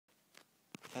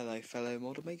Hello fellow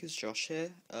model makers, Josh here.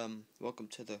 Welcome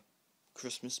to the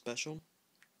Christmas special.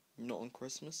 Not on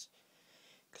Christmas,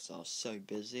 because I was so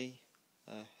busy.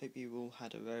 Hope you all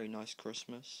had a very nice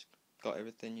Christmas. Got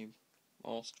everything you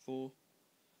asked for.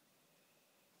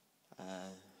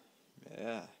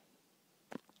 Yeah.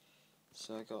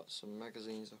 So I got some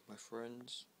magazines of my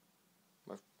friends.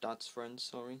 My dad's friends,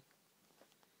 sorry.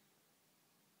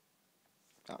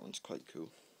 That one's quite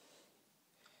cool.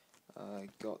 I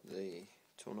got the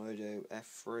Tornado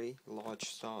F3 large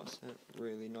start set,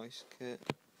 really nice kit.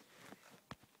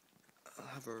 I'll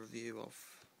have a review of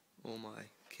all my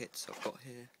kits I've got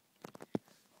here.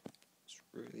 It's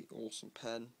a really awesome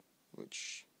pen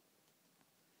which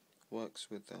works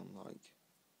with like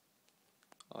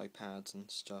iPads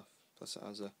and stuff, plus it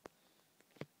has a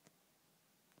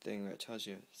thing where it tells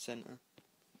you center.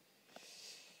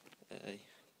 A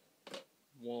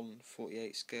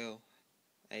 1/48 scale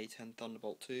A10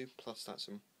 Thunderbolt 2, plus that's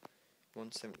a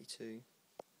 172.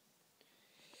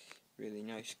 Really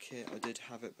nice kit. I did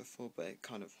have it before, but it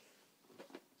kind of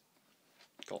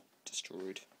got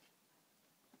destroyed.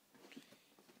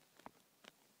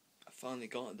 I finally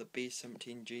got the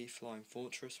B-17G Flying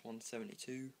Fortress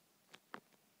 172.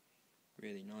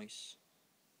 Really nice.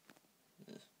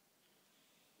 Yeah.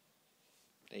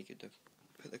 They could have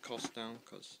put the cost down,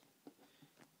 because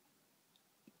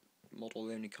the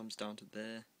model only comes down to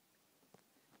there.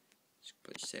 Just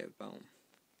probably save about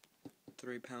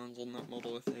 £3 on that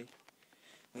model if they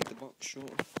made the box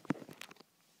shorter.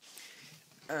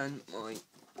 And my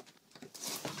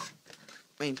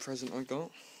main present I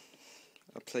got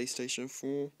a PlayStation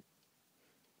 4.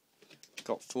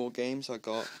 Got 4 games. I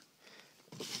got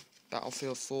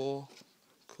Battlefield 4,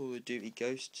 Call of Duty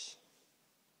Ghosts,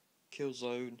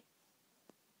 Killzone,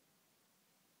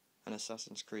 and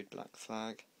Assassin's Creed Black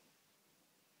Flag.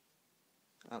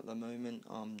 At the moment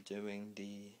I'm doing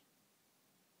the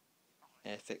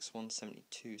Airfix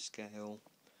 172 scale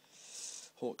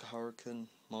Hawk Hurricane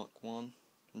Mark 1.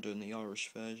 I'm doing the Irish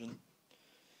version.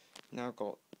 Now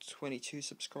got 22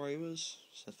 subscribers,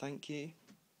 so thank you.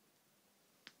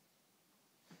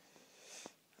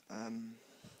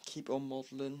 Keep on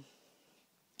modelling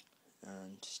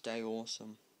and stay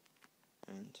awesome,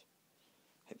 and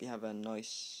hope you have a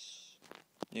nice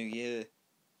new year.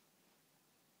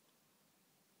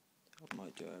 I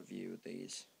might do a review of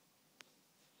these.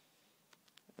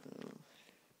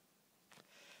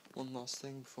 One last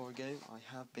thing before I go, I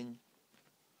have been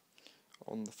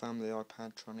on the family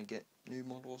iPad trying to get new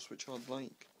models which I'd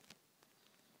like.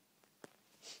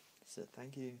 So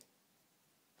thank you.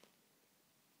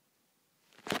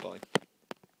 Bye.